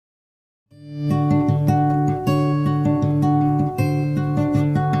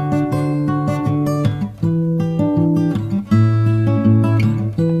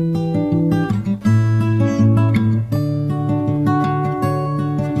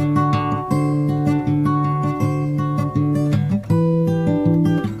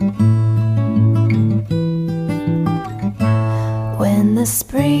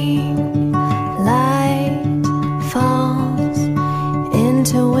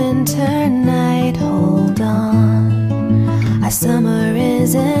winter night, hold on. Our summer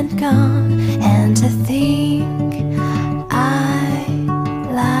isn't gone, and to think I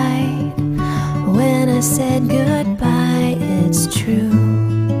lied when I said goodbye. It's true,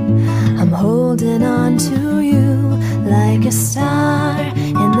 I'm holding on to you like a star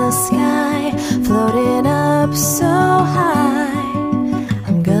in the sky, floating up so high.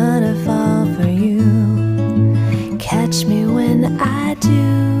 I'm gonna fall for you, catch me when I do.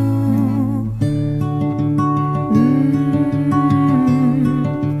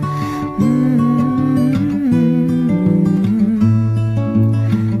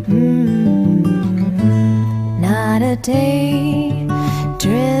 Not a day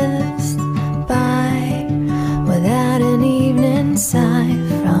drifts by without an evening sigh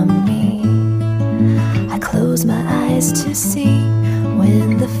from me. I close my eyes to see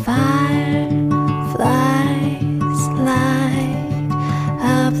when the fireflies light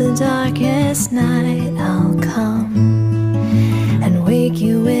up the darkest night. I'll come and wake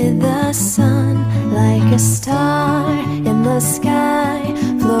you with the sun like a star in the sky,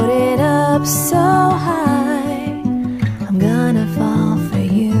 floating up so high. I'm gonna fall for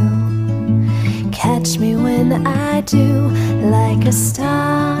you, catch me when I do, like a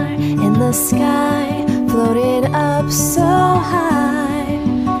star in the sky, floating up so high.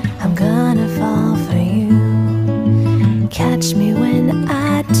 I'm gonna fall for you, catch me when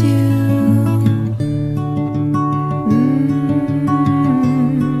I do.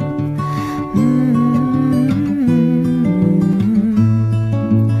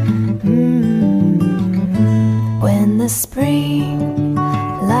 When the spring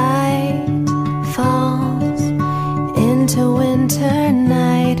light falls into winter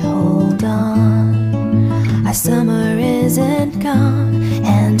night, hold on. Our summer isn't gone,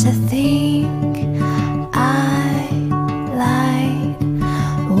 and to think I lied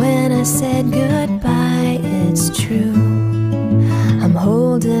when I said goodbye. It's true, I'm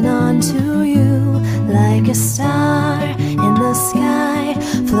holding on to you like a star in the sky,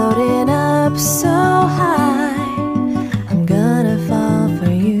 floating up so high. I'm gonna fall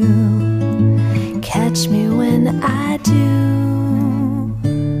for you, catch me when I do.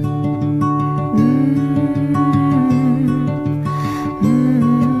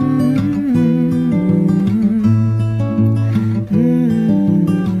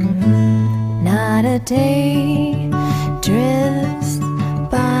 Not a day drifts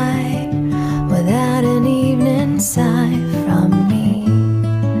by without an evening sigh from me.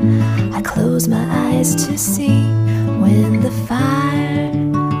 I close my eyes to see when the fireflies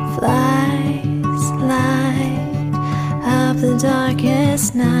light up the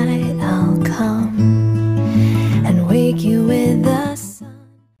darkest night. I'll